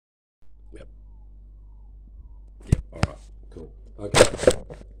Okay.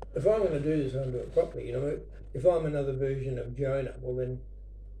 If I'm going to do this, I'm going to do it properly. You know, if I'm another version of Jonah, well then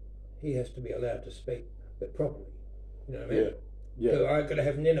he has to be allowed to speak, but properly. You know what I mean? Yeah. So I've got to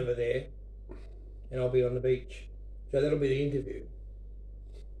have Nineveh there, and I'll be on the beach. So that'll be the interview.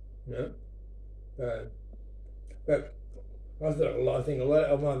 You know? But I think a lot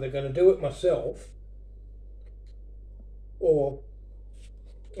of I'm either going to do it myself, or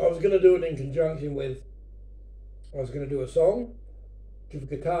I was going to do it in conjunction with, I was going to do a song, give a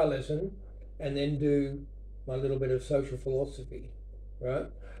guitar lesson, and then do my little bit of social philosophy, right?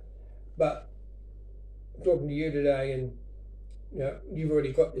 But I'm talking to you today, and you know, you've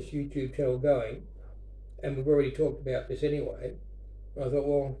already got this YouTube channel going, and we've already talked about this anyway. I thought,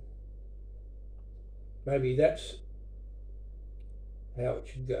 well, maybe that's how it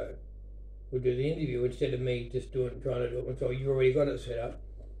should go. We'll do the interview instead of me just trying to do it. So you've already got it set up.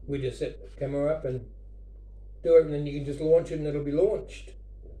 We just set the camera up and do it, and then you can just launch it, and it'll be launched.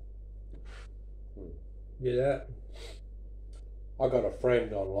 Do that. I got a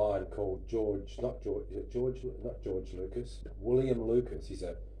friend online called William Lucas. He's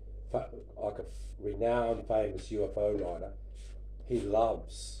a renowned, famous UFO writer. He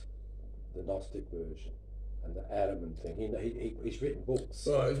loves the Gnostic version and the Adam thing. He's written books.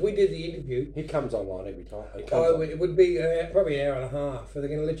 Right, as we did the interview, he comes online every time. It would be probably an hour and a half. Are they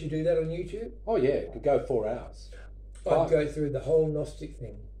going to let you do that on YouTube? Oh yeah, it could go 4 hours. I'd go through the whole Gnostic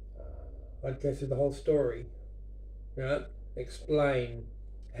thing. I'd go through the whole story, right? Explain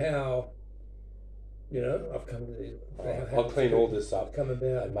how, you know, I've come to this. I'll clean all this up, come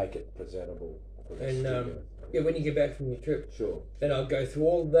about, and make it presentable. And yeah, when you get back from your trip, sure. Then I'll go through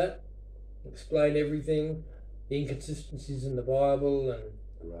all of that, explain everything, the inconsistencies in the Bible, and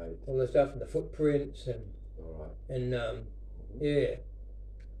all that stuff, and the footprints, and yeah,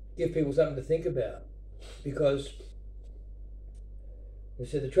 give people something to think about, because they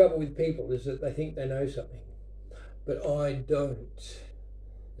said the trouble with people is that they think they know something, but I don't.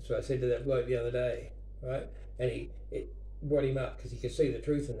 That's what I said to that bloke the other day, right? And it brought him up because he could see the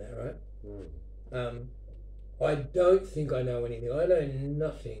truth in that, right? I don't think I know anything. I know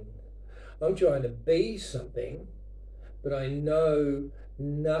nothing. I'm trying to be something, but I know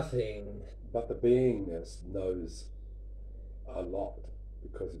nothing. But the beingness knows a lot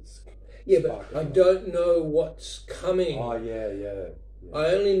because it's... Yeah, but I don't know what's coming. Oh, yeah. I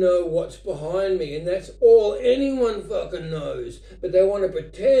only know what's behind me, and that's all anyone fucking knows. But they want to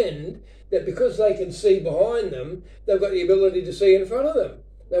pretend that because they can see behind them, they've got the ability to see in front of them.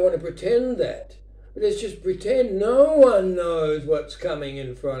 They want to pretend that. But it's just pretend. No one knows what's coming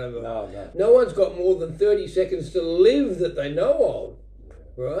in front of them. No one's got more than 30 seconds to live that they know of,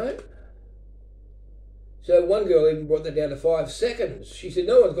 right? So one girl even brought that down to 5 seconds. She said,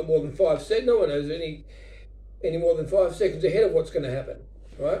 no one's got more than 5 seconds. No one knows any more than 5 seconds ahead of what's going to happen,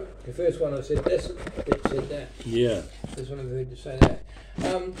 right? The first one I said this, it said that. Yeah. First one I've heard to say that.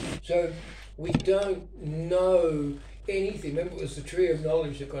 So we don't know anything. Remember, it was the tree of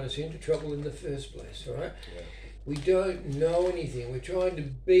knowledge that got us into trouble in the first place, right? Yeah. We don't know anything. We're trying to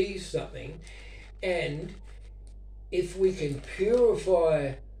be something, and if we can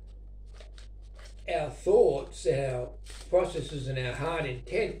purify our thoughts, our processes, and our heart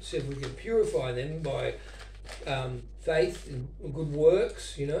intents, if we can purify them by faith and good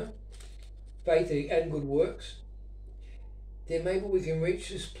works, you know, faith and good works, then maybe we can reach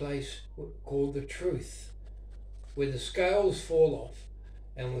this place called the truth, where the scales fall off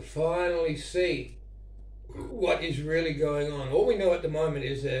and we finally see what is really going on. All we know at the moment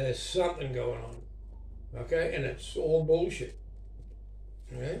is there's something going on, okay, and it's all bullshit,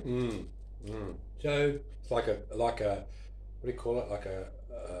 right? So it's like a what do you call it? Like a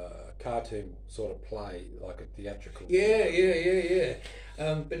cartoon sort of play, like a theatrical. Yeah.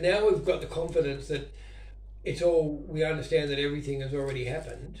 But now we've got the confidence that it's all. We understand that everything has already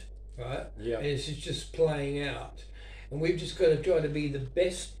happened, right? Yeah. And it's just playing out, and we've just got to try to be the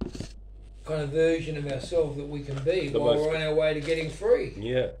best kind of version of ourselves that we can be while we're on our way to getting free.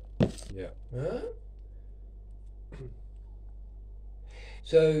 Yeah. Huh?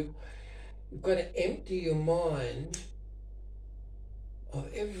 So you've got to empty your mind of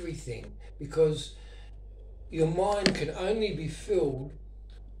everything, because your mind can only be filled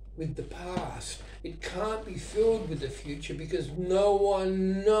with the past. It can't be filled with the future because no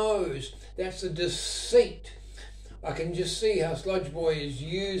one knows. That's a deceit. I can just see how Sludge Boy has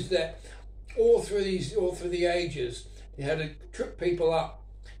used that all through the ages, how to trip people up,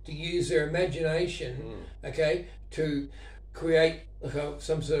 to use their imagination, okay, to create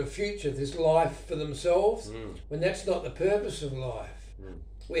some sort of future, this life for themselves, when that's not the purpose of life.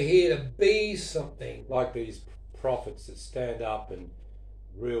 We're here to be something. Like these prophets that stand up and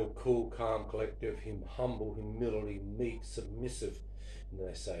real cool, calm, collective, humble, humility, meek, submissive, and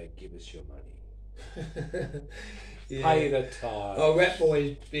they say, "Give us your money, pay the tithe." Oh, Rat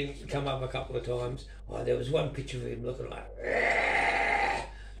Boy's been come up a couple of times. Oh, there was one picture of him looking like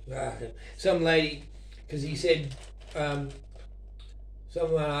some lady, because he said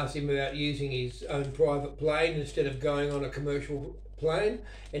someone asked him about using his own private plane instead of going on a commercial plane,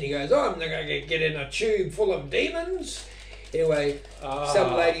 and he goes, "Oh, I'm not going to get in a tube full of demons." Anyway,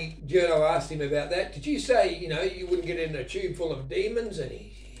 some lady journo asked him about that. Did you say, you wouldn't get in a tube full of demons? And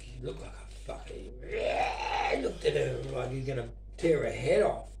he looked like a fucking... looked at her like he's going to tear her head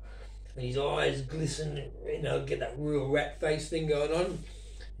off. And his eyes glisten, get that real rat face thing going on.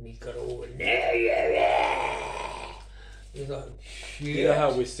 And he's got all... He's like, shit. You know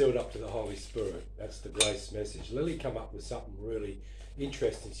how we're sealed up to the Holy Spirit? That's the grace message. Lily come up with something really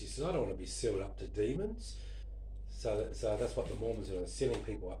interesting. She says, "I don't want to be sealed up to demons." So that's what the Mormons are doing, sealing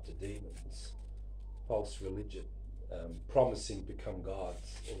people up to demons, false religion, promising to become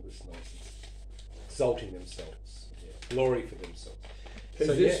gods, all this nonsense, exalting themselves, glory for themselves. Is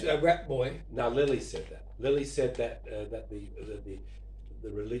this a Rat Boy? No, Lily said that. Lily said that the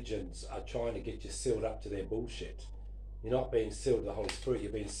religions are trying to get you sealed up to their bullshit. You're not being sealed to the Holy Spirit.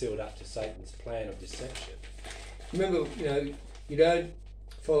 You're being sealed up to Satan's plan of deception. Remember, you don't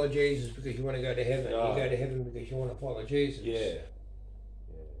follow Jesus because you want to go to heaven. No. You go to heaven because you want to follow Jesus. Yeah,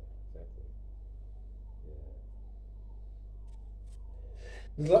 exactly.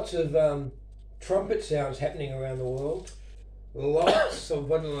 There's lots of trumpet sounds happening around the world. Lots of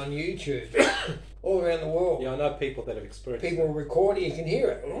them on YouTube, all around the world. Yeah, I know people that have experienced. People record it. You can hear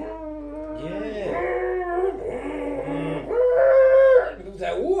it. Yeah.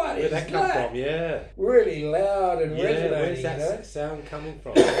 So what Where'd is that come from? Yeah. Really loud and Yeah, resonating. where's that sound coming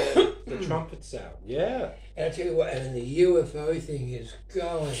from? The trumpet sound. Yeah. And I tell you what, and the UFO thing is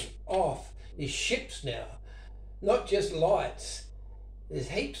going off. There's ships now, not just lights. There's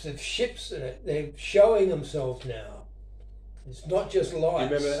heaps of ships that they're showing themselves now. It's not just lights.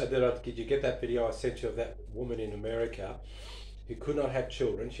 Do you remember did you get that video I sent you of that woman in America who could not have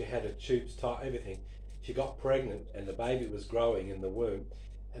children? She had her tubes tight, everything. She got pregnant and the baby was growing in the womb,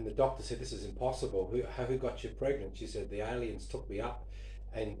 and the doctor said, "This is impossible. Who got you pregnant?" She said, "The aliens took me up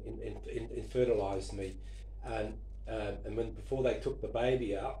and fertilized me, and when before they took the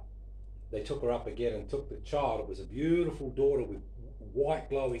baby out, they took her up again and took the child. It was a beautiful daughter with white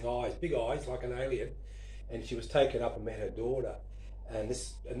glowing eyes, big eyes like an alien, and she was taken up and met her daughter, and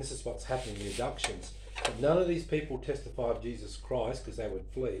this is what's happening in abductions. But none of these people testify of Jesus Christ because they would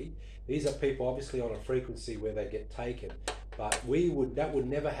flee. These are people obviously on a frequency where they get taken, but that would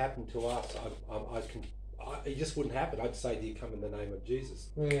never happen to us. It just wouldn't happen. I'd say, "Do you come in the name of Jesus?"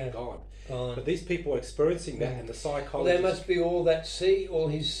 Yeah. Gone. But these people are experiencing that, and the psychologists... Well, there must be all that seed, all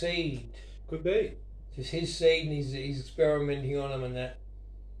his seed. Could be. Just his seed, and he's experimenting on them and that.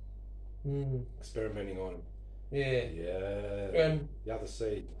 Experimenting on them. Yeah. Yeah. The other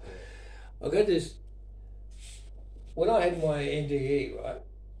seed. I got this. When I had my NDE, right,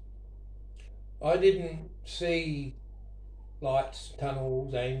 I didn't see lights,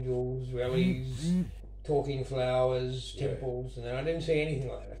 tunnels, angels, relics, talking flowers, temples, and I didn't see anything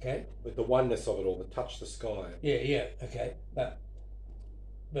like that, okay? With the oneness of it all, the touch the sky. Yeah, okay. But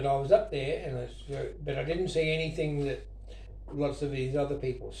I was up there, but I didn't see anything that lots of these other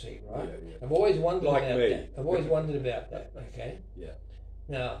people see, right? Yeah. I've always wondered Like about me. that. I've always wondered about that, okay? Yeah.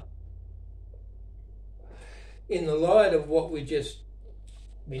 Now, in the light of what we've just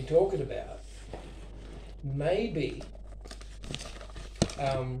been talking about, maybe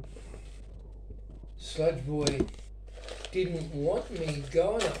Sludge Boy didn't want me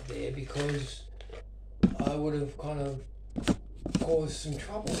going up there because I would have kind of caused some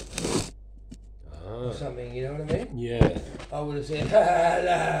trouble or something, you know what I mean? Yeah. I would have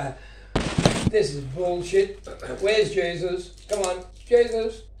said, this is bullshit. Where's Jesus? Come on,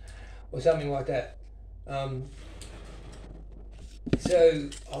 Jesus. Or something like that. So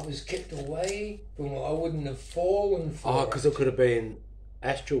I was kept away from what I wouldn't have fallen for. Oh, because it could have been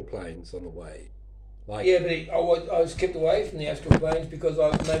astral planes on the way. Like, yeah, but I was kept away from the astral planes because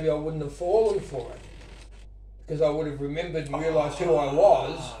maybe I wouldn't have fallen for it. Because I would have remembered and realised who I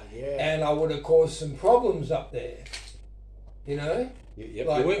was, and I would have caused some problems up there. You know? Yep.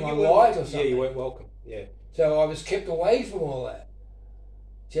 Like you my light or something. Yeah, you weren't welcome. Yeah. So I was kept away from all that.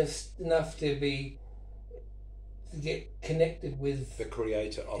 Just enough to get connected with the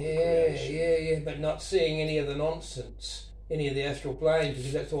creator of the creation. Yeah, but not seeing any of the nonsense, any of the astral planes,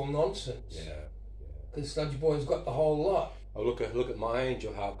 because that's all nonsense. Yeah. Because Sludge Boy's got the whole lot. Oh, look at my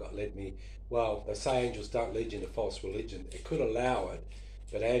angel, how God led me. Well, they say angels don't lead you into false religion. It could allow it,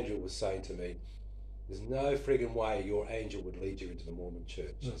 but Andrew was saying to me, there's no friggin' way your angel would lead you into the Mormon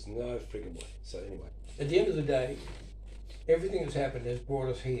church. There's no friggin' way. So anyway. At the end of the day, everything that's happened has brought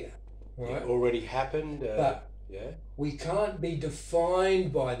us here, right? It already happened. But yeah. we can't be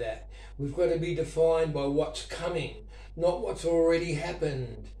defined by that. We've got to be defined by what's coming, not what's already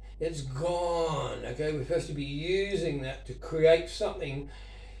happened. It's gone. Okay, we're supposed to be using that to create something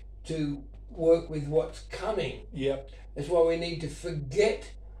to work with what's coming. Yep. That's why we need to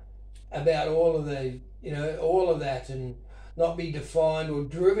forget about all of all of that, and not be defined or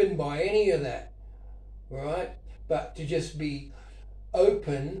driven by any of that, right? But to just be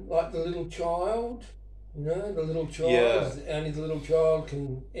open, like the little child. The little child, only the little child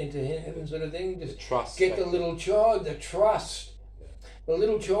can enter heaven, sort of thing. Just trust. Get the little child, the trust. The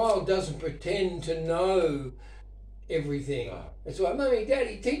little child doesn't pretend to know everything. No. It's like, Mummy,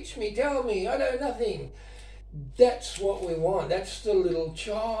 Daddy, teach me, tell me, I know nothing. That's what we want. That's the little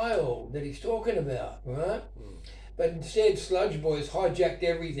child that he's talking about, right? But instead, Sludge Boys hijacked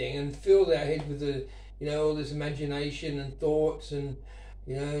everything and filled our heads with all this imagination and thoughts and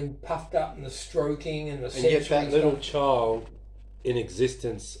puffed up and the stroking and the sensory yet that stuff. little child in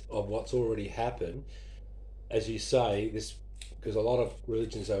existence of what's already happened, as you say, this because a lot of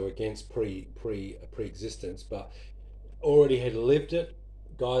religions are against pre-existence, but already had lived it.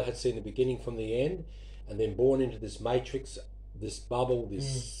 God had seen the beginning from the end, and then born into this matrix, this bubble,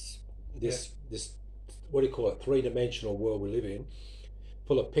 this what do you call it? 3-dimensional world we live in,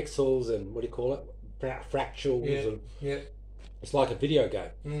 full of pixels and what do you call it? Fractals. It's like a video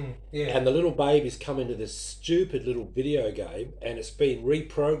game. And the little babies come into this stupid little video game, and it's been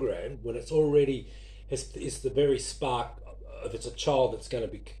reprogrammed when it's already, it's the very spark of it's a child that's going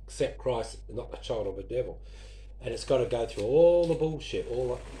to accept Christ, not the child of a devil. And it's got to go through all the bullshit,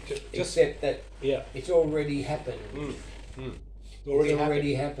 except that it's already happened. It's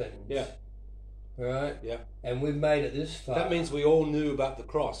already happened. Yeah. Right? Yeah. And we've made it this far. That means we all knew about the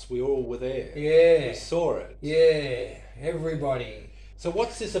cross. We all were there. Yeah. We saw it. Yeah. Everybody. So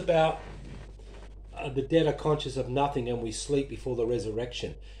what's this about the dead are conscious of nothing and we sleep before the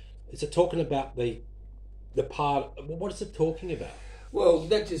resurrection? Is it talking about the part... What is it talking about? Well,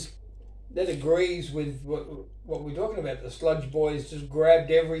 that agrees with what we're talking about. The Sludge Boys just grabbed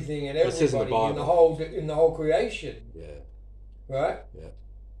everything and everybody in the whole creation. Yeah. Right? Yeah.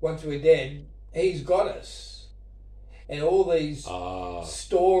 Once we're dead, he's got us. And all these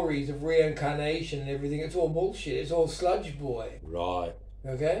stories of reincarnation and everything, it's all bullshit. It's all Sludge Boy. Right.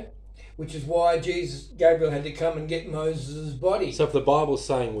 Okay? Which is why Gabriel had to come and get Moses' body. So if the Bible's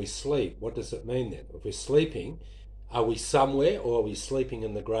saying we sleep, what does it mean then? If we're sleeping, are we somewhere, or are we sleeping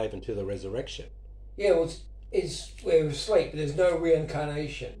in the grave until the resurrection? Yeah, well, we're asleep, but there's no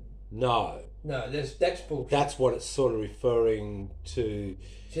reincarnation. No. No, that's bullshit. That's what it's sort of referring to.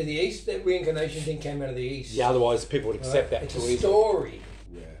 To the East, that reincarnation thing came out of the East. Yeah, otherwise people would accept that it's too a easily. Story.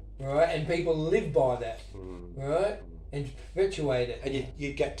 Yeah. Right? And people live by that. Right? And perpetuate it. And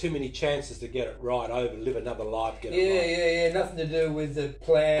you get too many chances to get it right over, live another life, get it right. Yeah. Nothing to do with the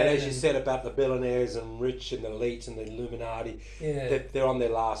plan. And as you said about the billionaires and rich and the elites and the Illuminati, they're on their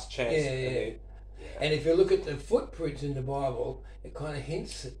last chance. Yeah. And if you look at the footprints in the Bible, it kind of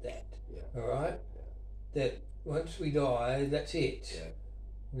hints at that. Yeah. All right? That once we die, that's it. Yeah.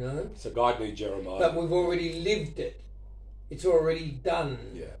 You know? So God knew Jeremiah. But we've already lived it. It's already done.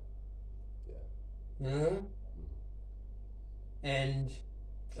 Yeah. You know? And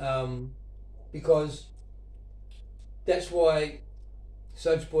because that's why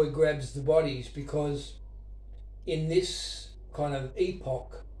Sludge Boy grabs the bodies, because in this kind of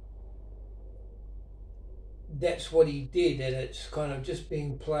epoch, that's what he did, and it's kind of just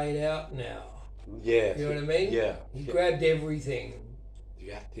being played out now. Yeah. You know what I mean? Yeah. He grabbed everything.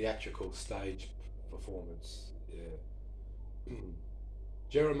 The theatrical stage performance. Yeah.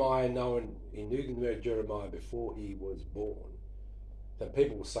 Jeremiah, he knew Jeremiah before he was born. So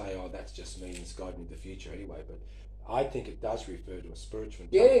people will say, oh, that just means God knew the future anyway, but I think it does refer to a spiritual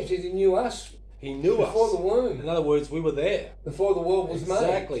intelligence. Yeah, he knew us. He knew us. Before the womb. In other words, we were there. Before the world was made.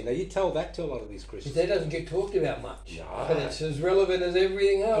 Exactly. Now, you tell that to a lot of these Christians. That doesn't get talked about much. No. But it's as relevant as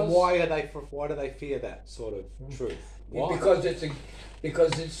everything else. And why do they fear that sort of truth? Why? Because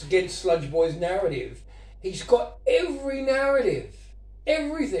it's against Sludge Boy's narrative. He's got every narrative.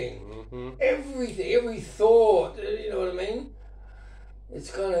 Everything. Mm-hmm. Everything. Every thought. You know what I mean? It's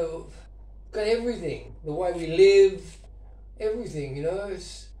kind of got everything. The way we live. Everything, you know.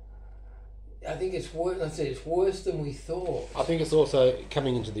 I think it's worse. Let's say it's worse than we thought. I think it's also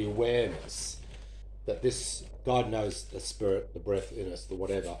coming into the awareness that this God knows the spirit, the breath in us, the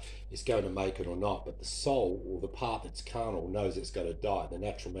whatever, is going to make it or not. But the soul, or the part that's carnal, knows it's going to die. The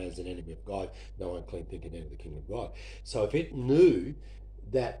natural man is an enemy of God. No unclean thing can enter the kingdom of God. So if it knew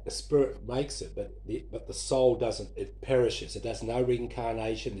that the spirit makes it, but the soul doesn't, it perishes. It has no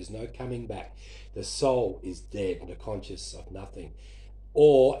reincarnation. There's no coming back. The soul is dead and conscious of nothing,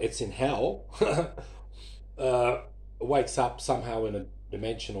 or it's in hell. Wakes up somehow in a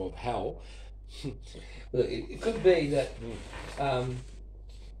dimension of hell. Look, it could be that.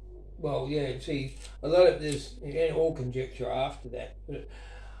 Well, yeah. See, a lot of this, all conjecture after that. But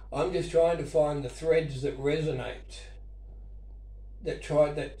I'm just trying to find the threads that resonate,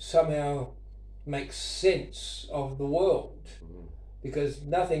 that somehow make sense of the world, because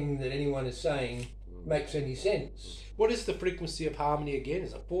nothing that anyone is saying makes any sense. What is the frequency of harmony again?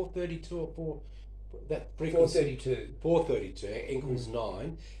 Is it 432 or 4? That frequency 432. 432 equals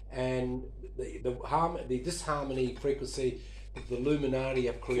 9, and the disharmony frequency that the Illuminati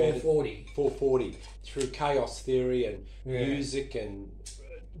have created 440 through chaos theory and music and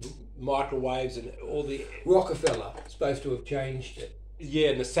microwaves and all the Rockefeller supposed to have changed it. Yeah,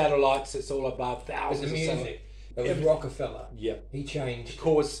 and the satellites. It's all above thousands. The music. It was Rockefeller. Yeah, he changed. To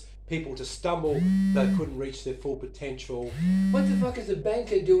cause people to stumble, they couldn't reach their full potential. What the fuck is a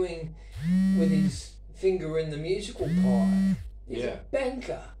banker doing with his finger in the musical pie? He's a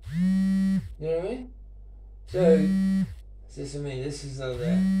banker. You know what I mean? So, this is the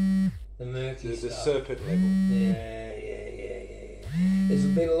murky There's stuff. a serpent level. Yeah. There's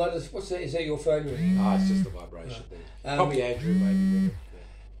been a lot of... What's that? Is that your phone ringing? It's just a vibration thing. Probably Andrew maybe ringing.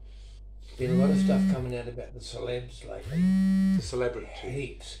 Been a lot of stuff coming out about the celebs lately. The celebrity.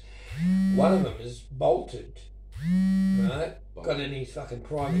 Heaps. One of them is bolted, right? Got in his fucking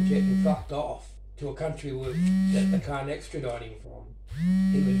private jet and fucked off to a country that they can't extradite him from.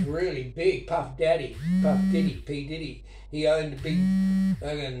 He was really big. Puff Diddy, P. Diddy. He owned a big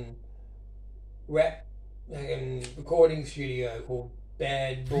fucking rap recording studio called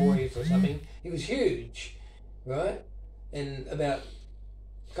Bad Boys or something. He was huge, right? And about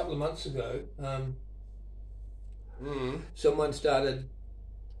a couple of months ago, someone started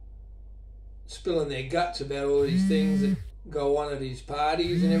spilling their guts about all these things that go on at his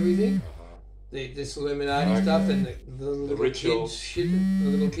parties and everything. This Illuminati stuff and the little kids shit,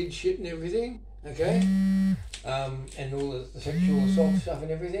 and everything. Okay, and all the sexual assault stuff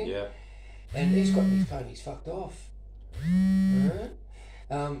and everything. Yeah. And he's got these parties fucked off. Right?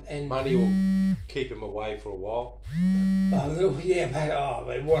 And money will keep him away for a while. But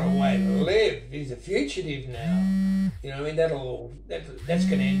what a way to live. He's a fugitive now. You know what I mean? That's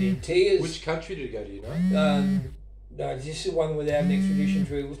going to end in tears. Which country did he go to, you know? No, this is one without an extradition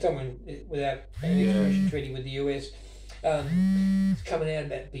treaty. Someone without an extradition treaty with the US. It's coming out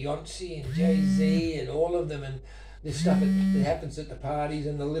about Beyonce and Jay-Z and all of them, and this stuff that happens at the parties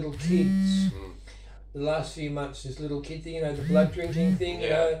and the little kids. The last few months, this little kid thing, you know, the blood drinking thing, you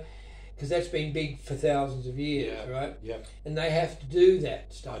know, because that's been big for thousands of years, right? Yeah. And they have to do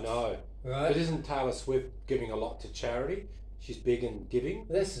that stuff. I know. Right? But isn't Taylor Swift giving a lot to charity? She's big in giving.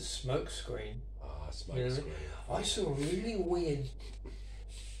 Well, that's the smoke screen. Screen. I saw a really weird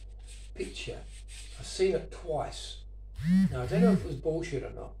picture. I've seen it twice. Now, I don't know if it was bullshit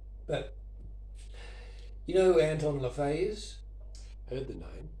or not, but you know who Anton LaFay is? Heard the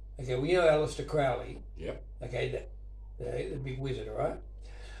name. Okay, well, you know Aleister Crowley. Yep. Okay, the big wizard, all right?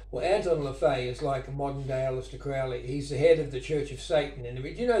 Well, Anton LaFay is like a modern day Aleister Crowley. He's the head of the Church of Satan. Do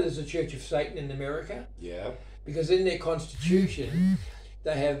you know there's a Church of Satan in America? Yeah. Because in their constitution,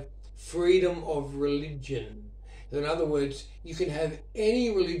 they have freedom of religion. In other words, you can have any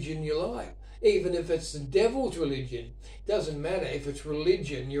religion you like, even if it's the devil's religion. It doesn't matter. If it's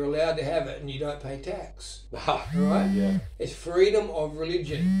religion, you're allowed to have it and you don't pay tax. Right? Yeah. It's freedom of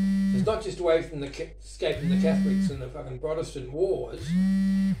religion. It's not just away from escaping the Catholics and the fucking Protestant wars.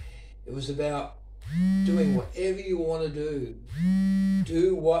 It was about doing whatever you want to do.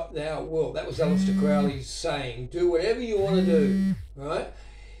 Do what thou wilt. That was Aleister Crowley's saying. Do whatever you want to do. Right?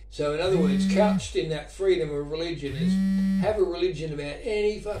 So in other words, couched in that freedom of religion is have a religion about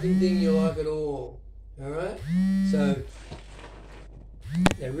any fucking thing you like at all. Alright? So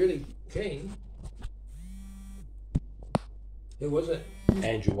they're really keen. Who was it?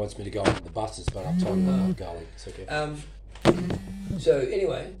 Andrew wants me to go on the buses, but I'm told him I'm not going. It's okay. So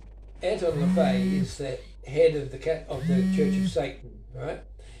anyway, Anton LaFay is the head of the Church of Satan, right?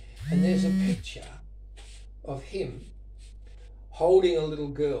 And there's a picture of him holding a little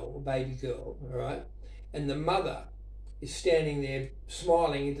girl, a baby girl, all right? And the mother is standing there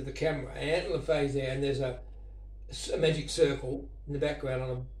smiling into the camera. And Anton LaFay's there, and there's a magic circle in the background on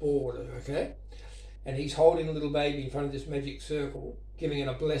a board, okay? and he's holding a little baby in front of this magic circle, giving it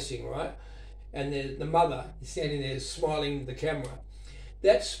a blessing, right? And the mother is standing there smiling at the camera.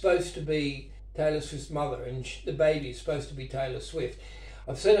 That's supposed to be Taylor Swift's mother, and the baby is supposed to be Taylor Swift.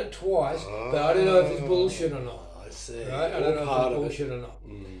 I've seen it twice, but I don't know if it's bullshit or not. I see. Right? I don't know if it's bullshit or not.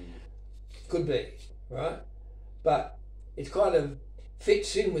 Could be, right? But it kind of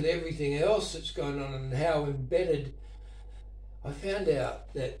fits in with everything else that's going on and how embedded. I found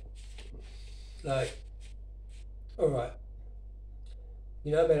out that, like, all right,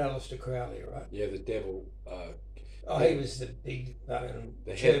 you know about Aleister Crowley, right? Yeah, the devil. He was the big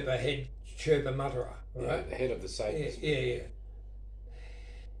The chirper mutterer, right? Yeah, the head of the Satanists. Yeah.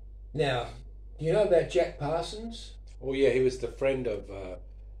 Now, do you know about Jack Parsons? Oh yeah, he was the friend of.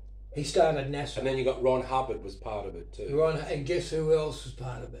 He started NASA. And then you got Ron Hubbard was part of it too. And guess who else was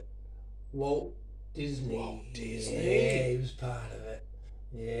part of it? Walt Disney. Walt Disney. Yeah, he was part of it.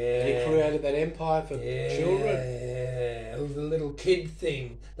 Yeah. And he created that empire for children. Yeah, it was the little kid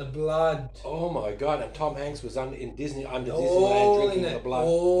thing, the blood. Oh my God! And Tom Hanks was under Disneyland drinking the blood,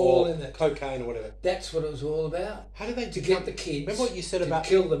 all or in it. cocaine or whatever. That's what it was all about. How did they get the kids? Remember what you said about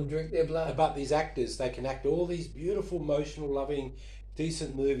kill them, drink their blood. About these actors? They can act all these beautiful, emotional, loving,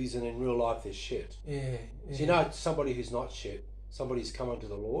 decent movies, and in real life they're shit. Yeah. So you know somebody who's not shit, somebody who's come unto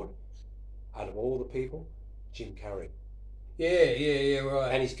the Lord, out of all the people, Jim Carrey. Yeah,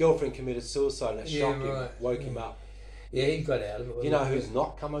 right. And his girlfriend committed suicide, and it shocked him, woke him up. Yeah, he got out of it. You know who's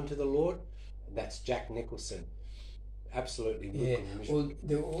not come unto the Lord? That's Jack Nicholson. Absolutely. Yeah. Well,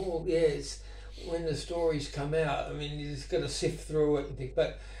 they're all it's when the stories come out. I mean, you just got to sift through it and think,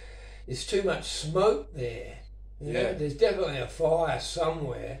 but there's too much smoke there. You know? There's definitely a fire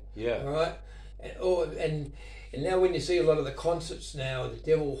somewhere. Yeah. Right. And now when you see a lot of the concerts now, the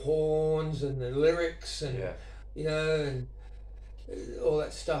devil horns and the lyrics and you know and all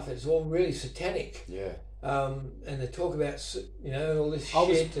that stuff, it's all really satanic. Yeah. And they talk about all this I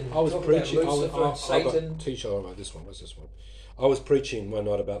was preaching. about Lucifer and Satan. I got a t-shirt about this one. What's this one? I was preaching one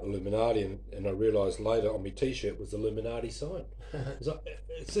night about the Illuminati, and I realised later on my t-shirt was the Illuminati sign.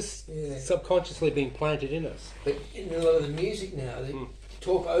 It's just subconsciously being planted in us. But in a lot of the music now, they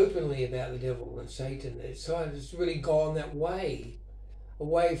talk openly about the devil and Satan. It's really gone that way,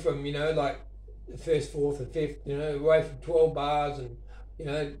 away from like the first, fourth, and fifth. Away from 12 bars and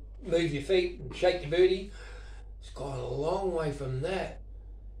move your feet and shake your booty. It's gone a long way from that.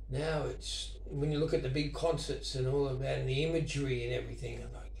 Now it's when you look at the big concerts and all of that and the imagery and everything,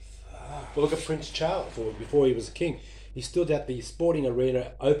 I'm like, fuck. Well, look at Prince Charles before he was a king. He stood at the sporting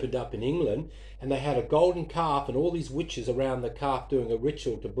arena opened up in England, and they had a golden calf and all these witches around the calf doing a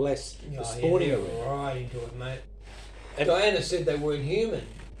ritual to bless the sporting arena. Right into it, mate. And Diana said they weren't human.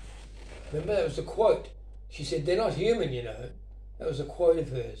 Remember, that was a quote. She said, they're not human, That was a quote of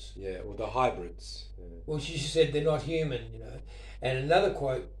hers. Yeah, or the hybrids. Yeah. Well, she said they're not human, And another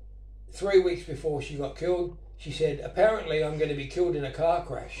quote, 3 weeks before she got killed, she said, apparently I'm going to be killed in a car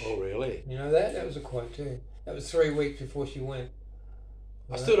crash. Oh, really? You know that? That was a quote too. That was 3 weeks before she went.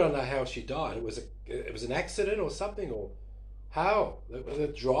 I still don't know how she died. It was an accident or something, or how?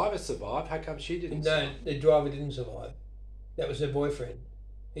 The driver survived. How come she didn't? No, the driver didn't survive. That was her boyfriend.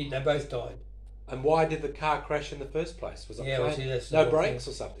 They both died. And why did the car crash in the first place? Was it no brakes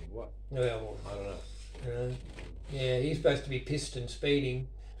or something? What? Well, I don't know. Yeah, he's supposed to be pissed and speeding,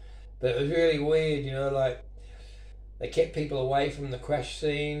 but it was really weird. Like they kept people away from the crash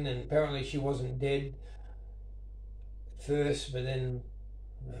scene, and apparently she wasn't dead at first, but then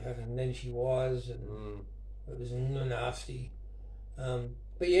she was, and it was nasty.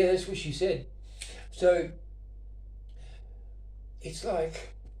 But yeah, that's what she said. So it's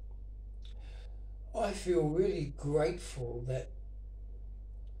like I feel really grateful that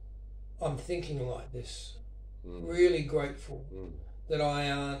I'm thinking like this. Really grateful that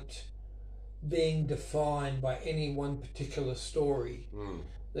I aren't being defined by any one particular story.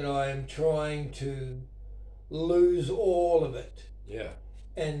 That I am trying to lose all of it. Yeah.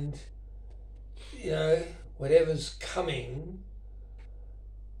 And whatever's coming,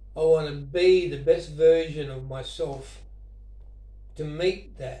 I want to be the best version of myself to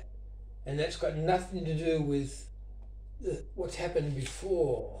meet that. And that's got nothing to do with what's happened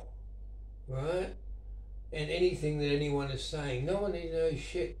before, right? And anything that anyone is saying. No one knows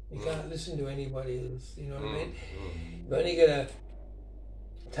shit. You can't listen to anybody else, you know what I mean? You've only got to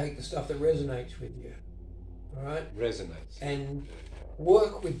take the stuff that resonates with you, all right? Resonates. And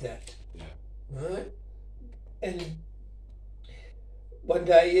work with that, right? And one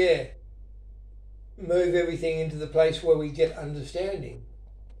day, move everything into the place where we get understanding.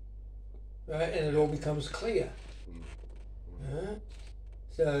 Right, and it all becomes clear.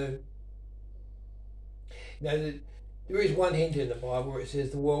 So There is one hint in the Bible where it says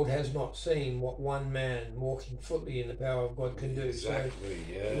the world has not seen what one man walking fully in the power of God can do. Exactly,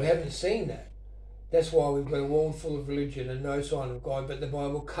 so we haven't seen that. That's why we've got a world full of religion and no sign of God, but the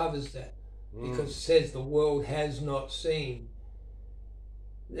Bible covers that because it says the world has not seen.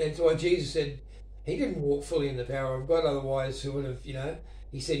 That's why Jesus said he didn't walk fully in the power of God, otherwise he would have,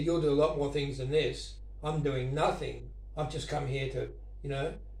 he said, you'll do a lot more things than this. I'm doing nothing. I've just come here to,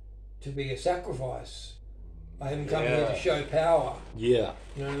 to be a sacrifice. I haven't come here to show power. Yeah.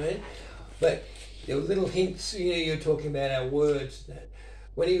 You know what I mean? But there were little hints, you're talking about our words. That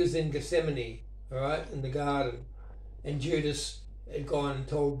when he was in Gethsemane, all right, in the garden, and Judas had gone and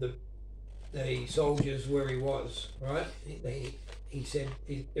told the soldiers where he was, right? He said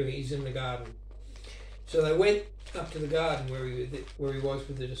he's in the garden. So they went up to the garden where he was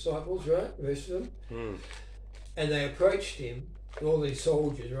with the disciples, right? The rest of them. And they approached him, all these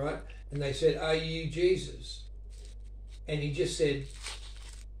soldiers, right? And they said, "Are you Jesus?" And he just said,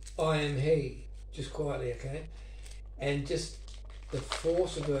 "I am he," just quietly, okay? And just the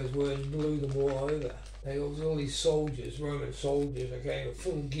force of those words blew them all over. They all these soldiers, Roman soldiers, okay,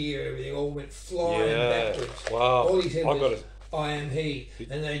 full gear, everything, all went flying backwards. Wow. All he said was, "I am he,"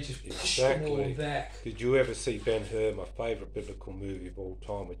 and they just pushed them all back. Did you ever see Ben-Hur, my favourite biblical movie of all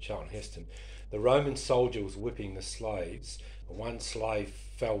time with Charlton Heston? The Roman soldier was whipping the slaves, and one slave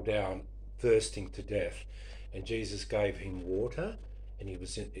fell down thirsting to death, and Jesus gave him water, and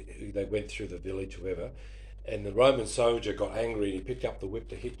they went through the village, whoever, and the Roman soldier got angry and he picked up the whip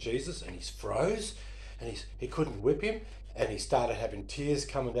to hit Jesus, and he froze, and he couldn't whip him, and he started having tears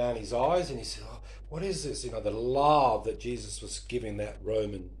coming down his eyes, and he said, "Oh, what is this?" The love that Jesus was giving that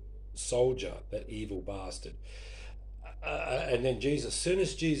Roman soldier, that evil bastard. And then Jesus, as soon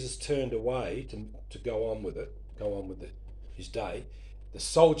as Jesus turned away to go on with his day, the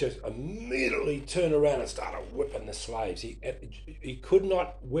soldiers immediately turned around and started whipping the slaves. He could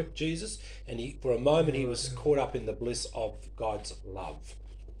not whip Jesus, and for a moment he was caught up in the bliss of God's love.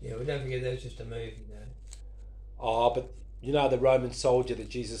 Yeah, well, don't forget that was just a movie, though. Oh, but the Roman soldier that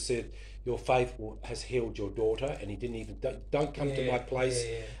Jesus said, "Your faith has healed your daughter," and he didn't even, "Don't come to my place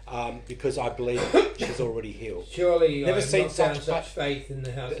because I believe she's already healed." Surely never I have seen not found such faith in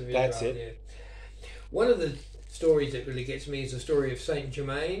the house of Israel. That's it. Yeah. One of the stories that really gets me is the story of Saint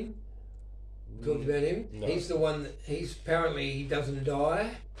Germain. Talked about him. No. He's the one that apparently he doesn't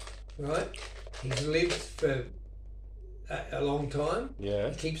die, right? He's lived for a long time. Yeah.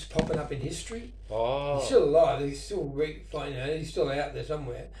 He keeps popping up in history. Oh. He's still alive. He's still he's still out there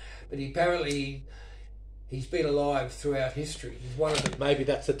somewhere. But apparently he's been alive throughout history. He's one of the. Maybe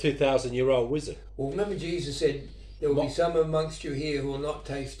that's a 2,000-year-old wizard. Well, remember Jesus said there will be some amongst you here who will not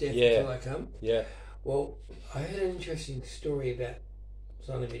taste death until I come. Yeah. Well, I heard an interesting story about, it's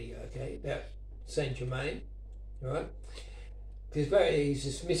on a video, okay, about Saint Germain, right? Because he's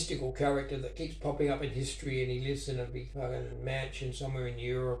this mystical character that keeps popping up in history, and he lives in a big fucking mansion somewhere in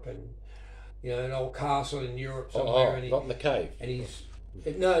Europe, and an old castle in Europe somewhere. And not in the cave.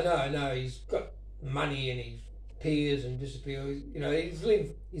 And no, he's got money and he appears and disappears.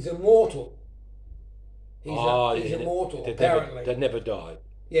 He's immortal. He's immortal, apparently. That never died.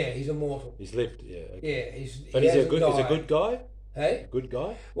 Yeah, he's immortal. He's lived, yeah. Okay. Yeah, he's a good guy? Hey? A good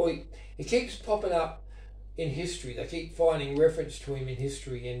guy? Well, he keeps popping up in history. They keep finding reference to him in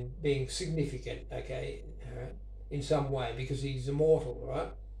history and being significant, okay, all right, in some way, because he's immortal,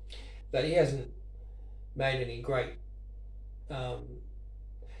 right? But he hasn't made any great...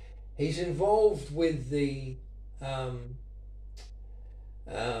 he's involved with the...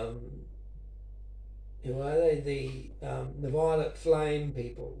 who are they? The Violet Flame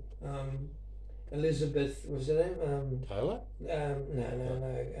people. Elizabeth, was her name? Taylor?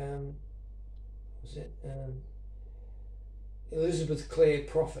 No. Was it? Elizabeth Clare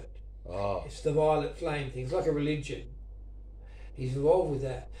Prophet. Oh. It's the Violet Flame thing. It's like a religion. He's involved with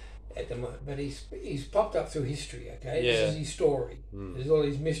that at the moment, but he's popped up through history. Okay, Yeah. This is his story. There's all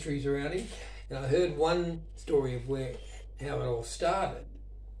these mysteries around him, and I heard one story of how it all started.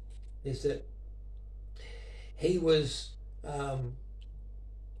 Is that he was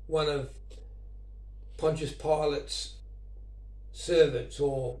one of Pontius Pilate's servants,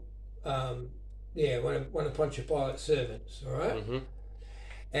 or one of Pontius Pilate's servants. All right,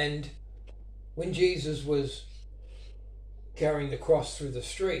 and when Jesus was carrying the cross through the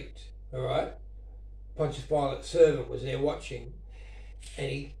street, all right, Pontius Pilate's servant was there watching, and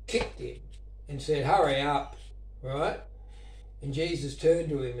he kicked him and said, "Hurry up," right? And Jesus turned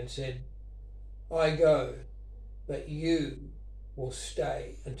to him and said, "I go, but you will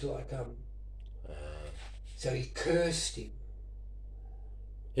stay until I come." So he cursed him.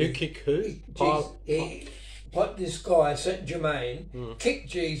 Who kicked who? this guy, Saint Germain, kicked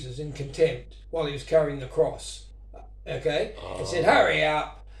Jesus in contempt while he was carrying the cross. Okay? And said, hurry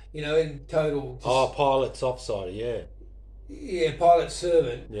up, in total. Pilate's offside, yeah. Yeah, Pilate's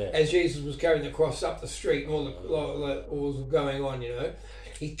servant, Yeah. as Jesus was carrying the cross up the street and all was going on,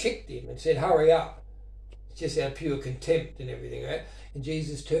 he kicked him and said, hurry up. Just out of pure contempt and everything, right? And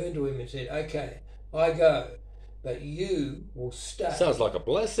Jesus turned to him and said, okay, I go, but you will stay. Sounds like a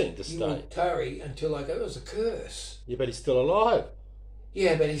blessing to You stay. will tarry until I go. It was a curse. Yeah, but he's still alive.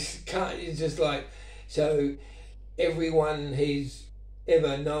 Yeah, but he's just like, so everyone he's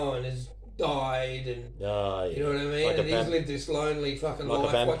ever known has died, and Yeah. you know what I mean? Like and he's lived this lonely fucking like a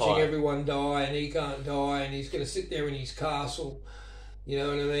life, vampire. watching everyone die, and he can't die, and he's going to sit there in his castle, you know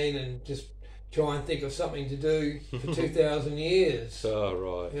what I mean, and just try and think of something to do for 2,000 years. Oh,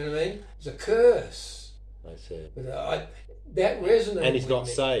 right. You know what I mean? It's a curse. I see. But that resonated And he's with not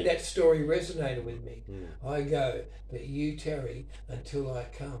me. saved. That story resonated with me. I go, but you tarry until I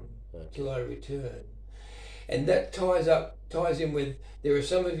come, till I return. And that ties in with, there are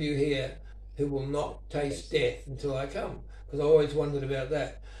some of you here who will not taste death until I come. Because I always wondered about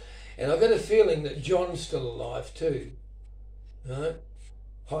that. And I've got a feeling that John's still alive too. Right?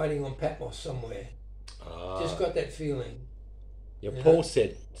 Hiding on Patmos somewhere. Just got that feeling. Yeah, Paul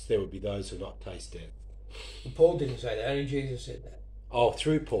said there would be those who not taste death. And Paul didn't say that, only Jesus said that. Oh,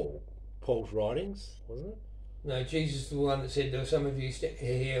 through Paul's writings, wasn't it? No, Jesus is the one that said there are some of you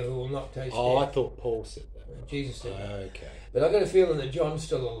here who will not taste Oh, I death. thought Paul said that. Jesus said that. Okay. But I've got a feeling that John's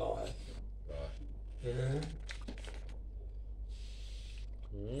still alive. Right. You know?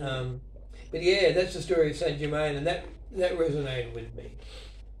 But yeah, that's the story of Saint Germain, and that resonated with me.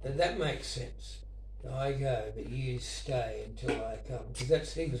 That makes sense. I go, but you stay until I come.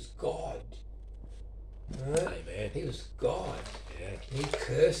 Because he was God. Right? Amen. He was God. Yeah. He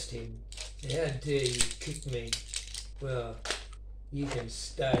cursed him. How dare you kick me? Well, you can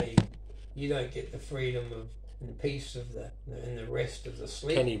stay. You don't get the freedom of and the peace of and the rest of the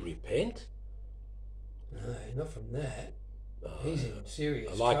sleep. Can he repent? No, not from that. He's in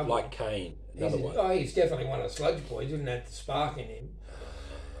serious Like trouble. like Cain, another one. He's definitely one of the sludge boys. He didn't have the spark in him.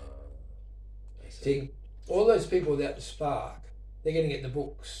 See, all those people without the spark, they're going to get the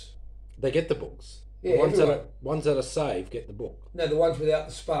books. They get the books. Yeah, the everyone. ones that are saved get the book. No, the ones without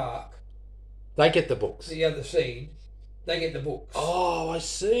the spark, They get the books. the other seed, they get the books. Oh, I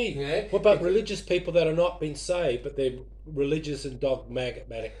see. Yeah. What about religious people that are not been saved, but they're religious and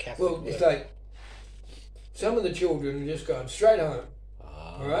dogmatic Catholic? Well, it's like some of the children are just going straight home.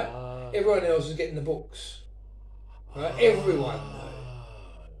 All right. Everyone else is getting the books. Right.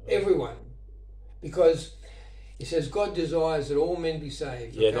 Everyone. Because it says God desires that all men be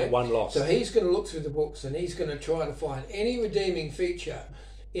saved. Yeah, okay? not one lost. So he's going to look through the books and he's going to try to find any redeeming feature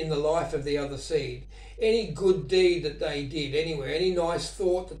in the life of the other seed, any good deed that they did anywhere, any nice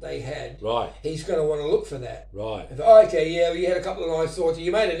thought that they had. Right. He's going to want to look for that. Right. If, okay, yeah, well, you had a couple of nice thoughts,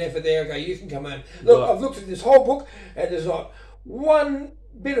 you made an effort there, okay, you can come home. Look, Right. I've looked at this whole book and there's not one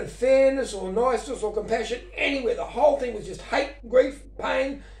bit of fairness or niceness or compassion anywhere. The whole thing was just hate, grief,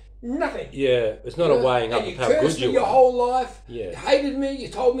 pain, nothing. Yeah, it's not a weighing up and of you how cursed good me you your are. whole life. Yeah. You hated me. You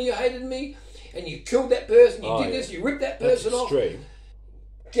told me you hated me, and you killed that person. You did yeah. this. You ripped that That's person off. extreme.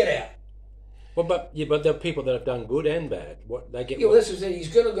 Get out. Well, but there are people that have done good and bad. What they get? Yeah, well, that's what I said.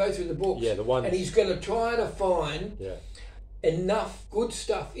 He's going to go through the books. Yeah, the ones. And he's going to try to find Yeah. enough good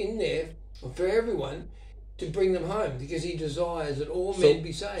stuff in there for everyone to bring them home, because he desires that all men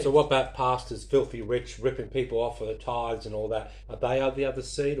be saved. So what about pastors, filthy rich, ripping people off for the tithes and all that? Are they the other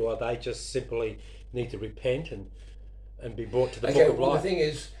seed, or are they just simply need to repent and be brought to the book of well, life? the thing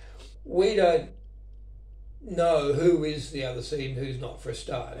is, we don't know who is the other seed and who's not, for a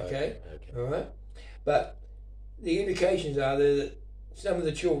start, okay? All right? But the indications are there that some of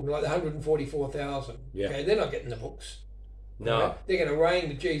the children, like the 144,000, Yeah. okay, they're not getting the books. No. Right? They're going to reign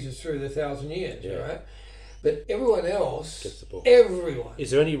with Jesus through the 1,000 years, Yeah. right? But everyone else, Gets the book. everyone. Is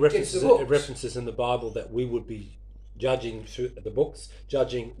there any Gets the books. references in the Bible that we would be judging through the books,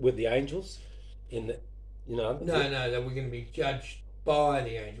 judging with the angels? No, that we're going to be judged by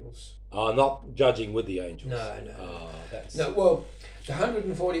the angels. Not judging with the angels. No. That's No, well, the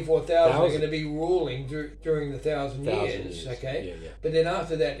 144,000 are Thousand. going to be ruling during the 1,000 years, okay? Yeah. But then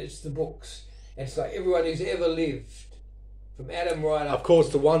after that, it's the books. And it's like everyone who's ever lived, from Adam right up Of course,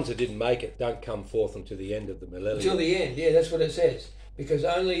 the ones that didn't make it don't come forth until the end of the millennium. until the end. Yeah, that's what it says. Because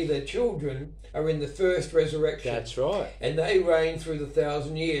only the children are in the first resurrection. That's right. And they reign through the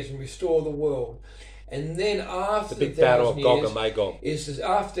 1,000 years and restore the world. And then after The big the battle of 1,000 Gog years and Magog. is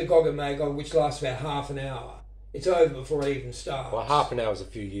after Gog and Magog, which lasts about half an hour. it's over before it even starts. Well, half an hour is a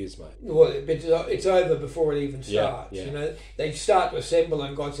few years, mate. Well, but it's over before it even starts. Yeah. You know, they start to assemble,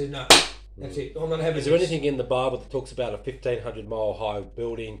 and God says, "No, that's it. I'm not having." Is there this." anything in the Bible that talks about a 1,500-mile high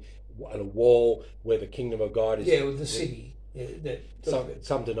building and a wall where the kingdom of God is? Yeah, with the city. Yeah,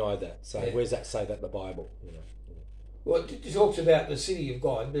 Some deny that. So Yeah. where's that say that in the Bible? You know? Well, it talks about the city of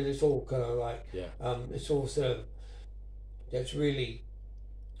God, but it's all kind of like, Yeah. it's all sort of, that's really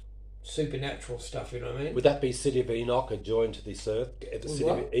supernatural stuff, you know what I mean? Would that be City of Enoch adjoined to this earth?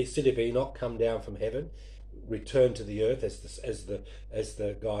 The City of Enoch come down from heaven, return to the earth as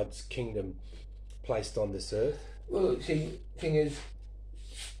the God's kingdom placed on this earth? Well, see, the thing is,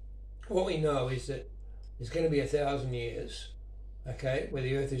 what we know is that there's going to be 1,000 years, okay, where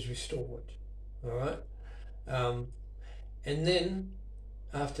the earth is restored, all right? And then,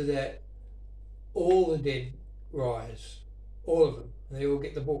 after that, all the dead rise, all of them, and they all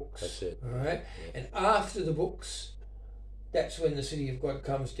get the books. That's it. All right? Yeah. And after the books, that's when the city of God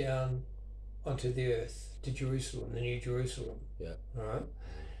comes down onto the earth, to Jerusalem, the New Jerusalem. Yeah. All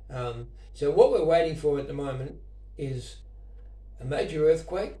right? So what we're waiting for at the moment is a major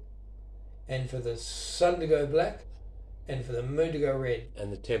earthquake, and for the sun to go black, and for the moon to go red.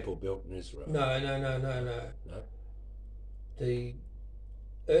 And the temple built in Israel. No. No? The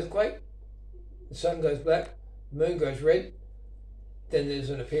earthquake, the sun goes black, the moon goes red, then there's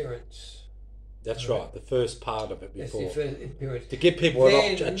an appearance. That's right. The first part of it That's before. the first appearance. To give people a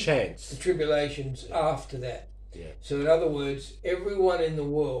Then chance. The tribulations after that. Yeah. So in other words, everyone in the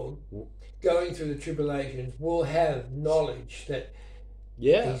world going through the tribulations will have knowledge that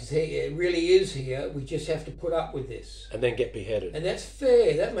Yeah. it really is here. We just have to put up with this. And then get beheaded. And that's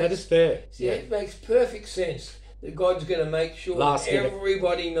fair. That Is fair. See, it makes perfect sense that God's going to make sure that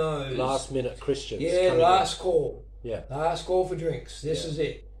everybody knows. Last minute Christians. Yeah, last call. Yeah. Last call for drinks. This is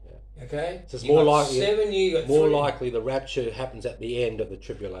it. Yeah. Okay? So it's You more got likely 7 years. more likely the rapture happens at the end of the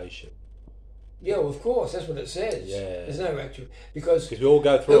tribulation. Yeah, well, of course, that's what it says. Yeah. There's no rapture. Because we all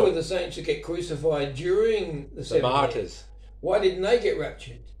go who through were it. the saints who get crucified during the 7 years? Martyrs. Why didn't they get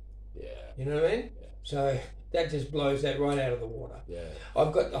raptured? Yeah. You know what I mean? Yeah. So that just blows that right out of the water. Yeah.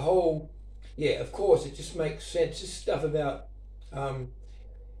 I've got the whole, of course, it just makes sense. This stuff about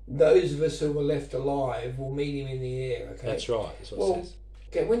those of us who were left alive will meet him in the air, okay? That's right. That's what it says.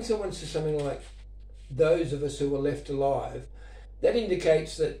 Okay, when someone says something like, those of us who were left alive, that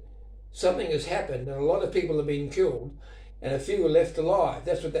indicates that something has happened and a lot of people have been killed and a few are left alive.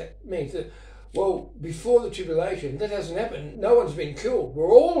 That's what that means. Well, before the tribulation, that hasn't happened. No one's been killed.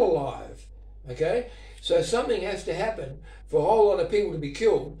 We're all alive, okay? So something has to happen for a whole lot of people to be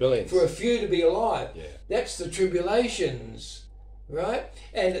killed, Billions. for a few to be alive. Yeah. That's the tribulations, right?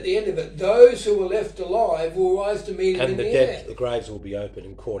 And at the end of it, those who were left alive will rise to meet him And in the the dead, air. the graves will be open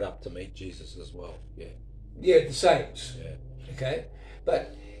and caught up to meet Jesus as well. Yeah. Yeah, the saints. Yeah. Okay?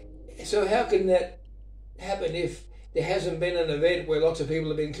 But, so how can that happen if there hasn't been an event where lots of people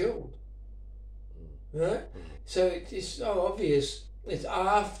have been killed? Right? So it's so obvious. It's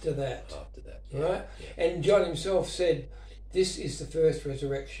after that. After that. Right? Yeah. And John himself said, this is the first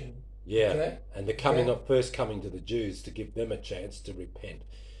resurrection. Yeah. Okay? And the first coming to the Jews to give them a chance to repent.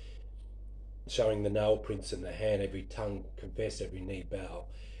 Showing the nail prints in the hand, every tongue confess, every knee bow.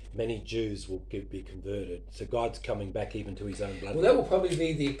 Many Jews will be converted. So God's coming back even to his own blood. Well, that will probably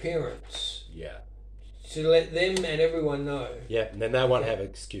be the appearance. Yeah. To let them and everyone know. Yeah, and then they won't have an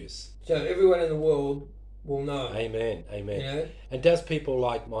excuse. So everyone in the world will know. Amen. Amen. You know? And does people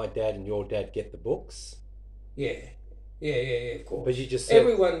like my dad and your dad get the books? Yeah, of course. But you just said,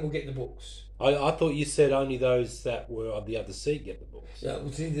 everyone will get the books. I thought you said only those that were of the other seed get the books. No,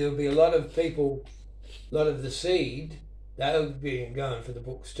 see, there'll be a lot of people, a lot of the seed, they'll be going for the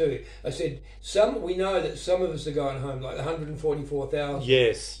books too. I said, we know that some of us are going home, like 144,000.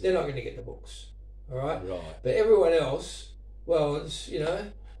 Yes. They're not going to get the books, all right? Right. But everyone else, well, it's,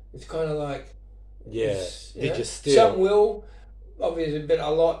 it's kind of like... Yeah. Did you still... Some will, obviously, but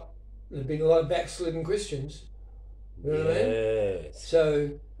there's been a lot of backslidden Christians. You know what I mean? Yes.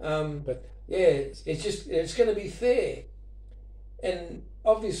 So, but it's going to be fair. And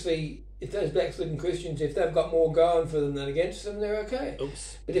obviously, if those backslidden Christians, if they've got more going for them than against them, they're okay.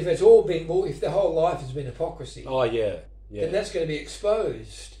 Oops. But if it's all been, if their whole life has been hypocrisy, oh yeah, then that's going to be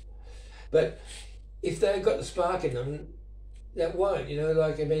exposed. But if they've got the spark in them, that won't.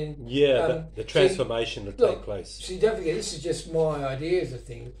 But the transformation will take place. See, don't forget, this is just my ideas of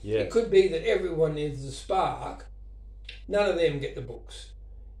things. Yeah. It could be that everyone needs the spark. None of them get the books.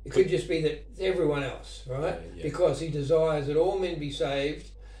 It could just be that everyone else, right? Yeah. Because he desires that all men be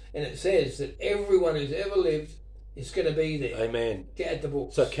saved, and it says that everyone who's ever lived is going to be there. Amen. Get at the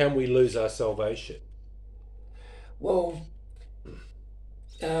books. So can we lose our salvation? Well,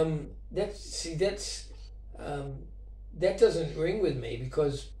 that doesn't ring with me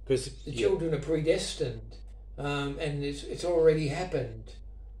because the children are predestined, and it's already happened.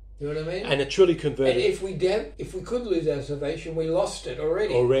 You know what I mean? And a truly converted... And if we could lose our salvation, we lost it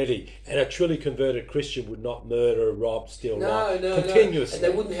already. And a truly converted Christian would not murder, rob, steal, lie. Continuously. And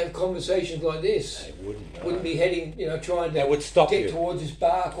they wouldn't have conversations like this. They wouldn't. No. Wouldn't be heading, trying to would stop get towards this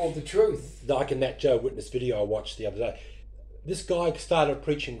bark or the truth. Like in that Joe Witness video I watched the other day. This guy started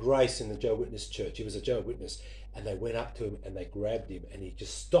preaching grace in the Joe Witness church. He was a Joe Witness. And they went up to him and they grabbed him and he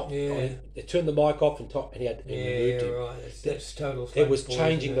just stopped. Yeah. They turned the mic off and he moved him. Right. That's total. It was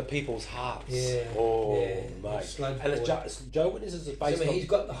changing the people's hearts. Yeah. Oh, yeah. mate. And Joe Witness is based on... he's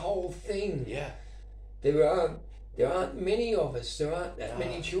got the whole thing. Yeah. There aren't many of us. There aren't that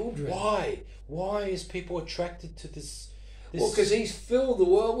many children. Why? Why is people attracted to this? Well, because he's filled the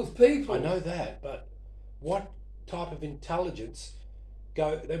world with people. I know that, but what type of intelligence...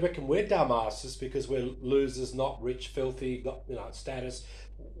 They reckon we're dumbasses because we're losers, not rich, filthy, got status.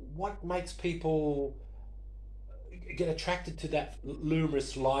 What makes people get attracted to that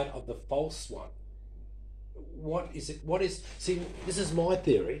luminous light of the false one? What is it? See, this is my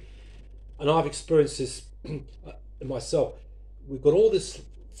theory, and I've experienced this myself. We've got all this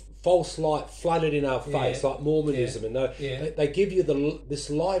false light flooded in our face, like Mormonism, and they give you this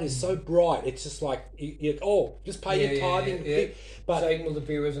light is so bright. It's just like just pay your tithing. But Satan will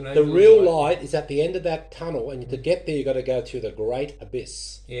appear as an angel. The real light is at the end of that tunnel, and to get there, you got to go through the great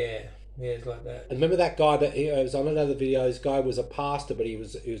abyss. Yeah, it's like that. And remember that guy that he was on another video. This guy was a pastor, but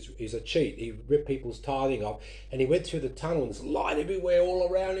he's a cheat. He ripped people's tithing off, and he went through the tunnel, and there's light everywhere,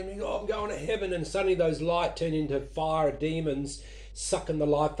 all around him. He goes, I'm going to heaven, and suddenly those light turned into fire of demons, sucking the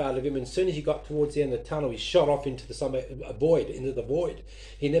life out of him. And as soon as he got towards the end of the tunnel, he shot off into the void.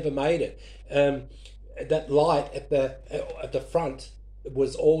 He never made it. That light at the front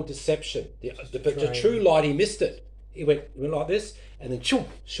was all deception. The true light, he missed it. He went like this, and then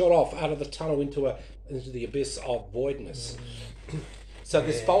shot off out of the tunnel into the abyss of voidness. So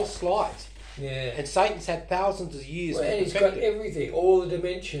this false light. Yeah. And Satan's had thousands of years. And he's got everything, all the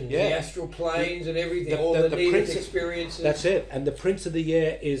dimensions, the astral planes and everything, all the near experiences. That's it. And the prince of the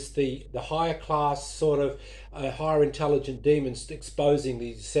air is the higher class, sort of higher intelligent demons exposing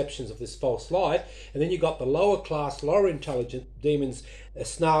the deceptions of this false light. And then you've got the lower class, lower intelligent demons,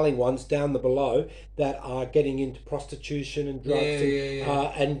 snarling ones down the below that are getting into prostitution and drugs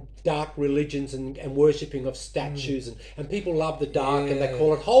and dark religions and worshipping of statues. And people love the dark and they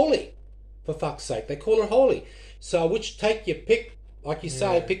call it holy. For fuck's sake, they call it holy. So take your pick, like you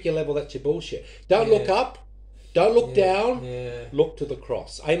say, pick your level, that's your bullshit. Don't look up, don't look down, look to the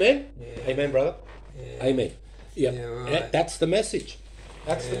cross. Amen? Amen, brother? Amen. Yeah, right. That's the message.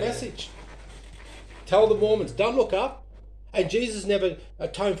 That's the message. Tell the Mormons, don't look up. And Jesus never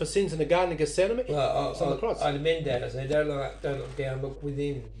atoned for sins in the Garden of Gethsemane. Well, on the cross. I'd amend that. I say, don't look down, look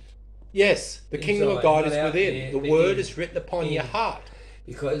within. Yes, the kingdom of God is within. The word is written upon your heart.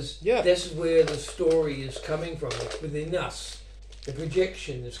 Because this is where the story is coming from. It's within us. The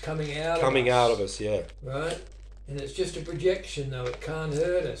projection is coming out of us. Coming out of us, yeah. Right? And it's just a projection, though. It can't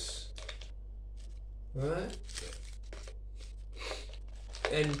hurt us. Right?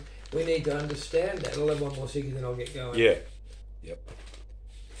 And we need to understand that. I'll have one more second, then I'll get going. Yeah. Yep.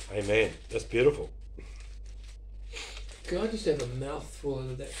 Amen. That's beautiful. Can I just have a mouthful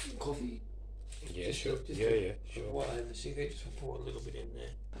of that coffee? Yeah, sure. Sure. While I have a cigarette, just pour a little bit in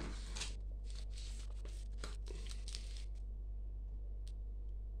there.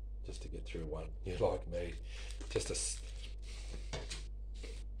 Just to get through one. You're like me. Just a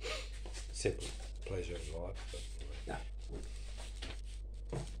simple pleasure in life. But anyway.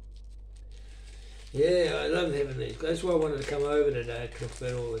 Yeah, I love having these. That's why I wanted to come over today to talk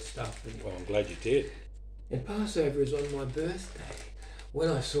about all this stuff. Well, I'm glad you did. And Passover is on my birthday. When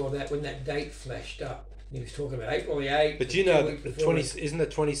I saw that, when that date flashed up, he was talking about April the 8th. But you know, isn't the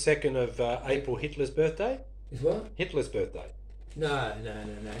 22nd of April Hitler's birthday? Is what? Hitler's birthday. No.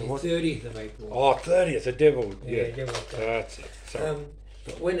 It's 30th of April. Oh, 30th, the devil. Yeah, devil. That's it. Sorry.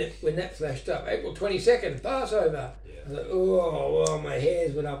 But when that flashed up, April 22nd, Passover. Yeah. I was like, oh, my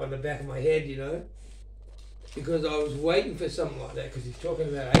hairs went up on the back of my head, because I was waiting for something like that, because he's talking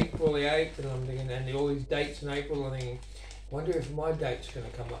about April the 8th, and I'm thinking, and all these dates in April, I'm thinking, wonder if my date's going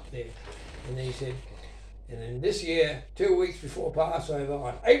to come up there. And then he said, and then this year, 2 weeks before Passover,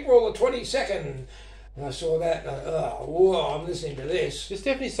 on April the 22nd, and I saw that, and I'm listening to this. There's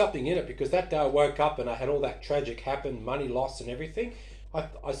definitely something in it, because that day I woke up and I had all that tragic happen, money loss and everything.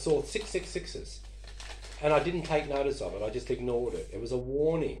 I saw 666s, and I didn't take notice of it. I just ignored it. It was a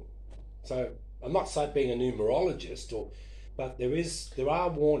warning. So I'm not saying being a numerologist, but there are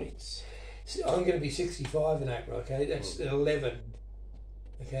warnings. So I'm going to be 65 in April. Okay, that's 11.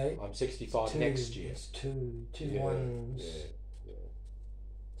 Okay, I'm 65 next year. It's two Yeah, ones. yeah.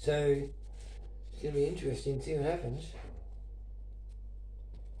 So it's going to be interesting to see what happens.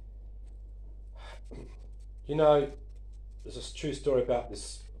 You know, there's a true story about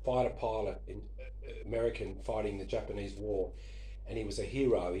this fighter pilot, American, fighting the Japanese war, and he was a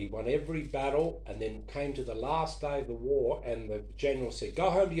hero. He won every battle, and then came to the last day of the war, and the general said, "Go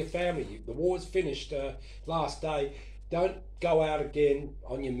home to your family. The war's finished. Last day. Don't go out again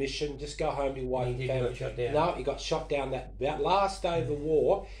on your mission. Just go home to your wife and family." Got shot down. No, he got shot down that last day of the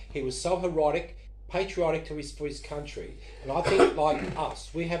war. He was so heroic, patriotic for his country. And I think, like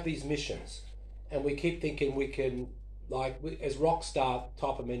us, we have these missions, and we keep thinking we can, as rock star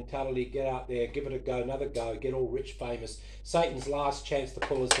type of mentality, get out there, give it a go, another go, get all rich, famous. Satan's last chance to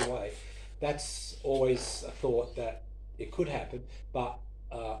pull us away. That's always a thought that it could happen, but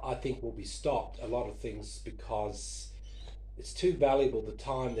I think we'll be stopped, a lot of things, because it's too valuable, the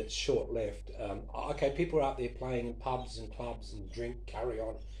time that's short left. Okay, people are out there playing in pubs and clubs and drink, carry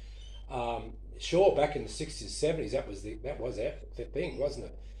on. Sure, back in the 60s, 70s, that was the thing, wasn't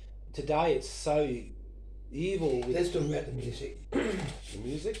it? Today it's so evil. Let's talk about the music. The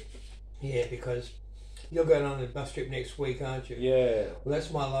music? Yeah, because you're going on the bus trip next week, aren't you? Yeah. Well,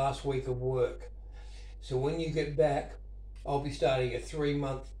 that's my last week of work. So when you get back, I'll be starting a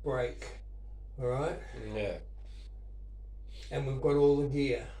 3-month break. All right? Yeah. And we've got all the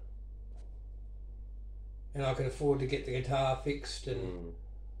gear. And I can afford to get the guitar fixed, and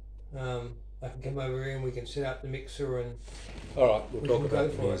I can come over here and we can set up the mixer, and all right, we'll talk can go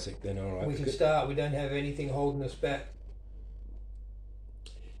about the for it. music then. All right, we can start. We don't have anything holding us back.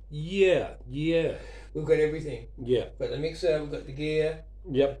 Yeah. We've got everything. Yeah. We've got the mixer, we've got the gear,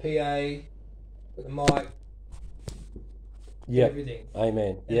 Yep. the PA, got the mic, Yep. everything.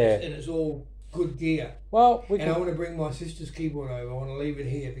 Amen. And Yeah. it's all good gear. Well, And I want to bring my sister's keyboard over. I want to leave it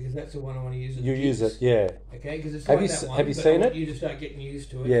here because that's the one I want to use. You use it, yeah. Okay, because it's Have like you that one. have you but seen I want it? you to start getting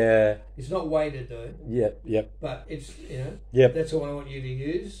used to it. Yeah. It's not weighted though. Yep. But it's Yep. That's the one I want you to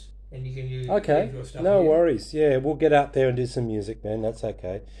use, and you can use Okay. your stuff. No here. worries. Yeah, we'll get out there and do some music, man. That's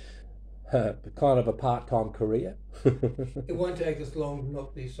okay. Kind of a part-time career. It won't take us long to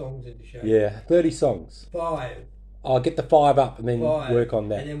knock these songs into shape. Yeah, 30 songs. 5. I'll get the 5 up and then 5. work on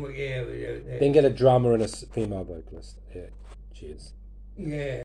that. And then we do that. Then get a drummer and a female vocalist. Yeah. Cheers. Yeah.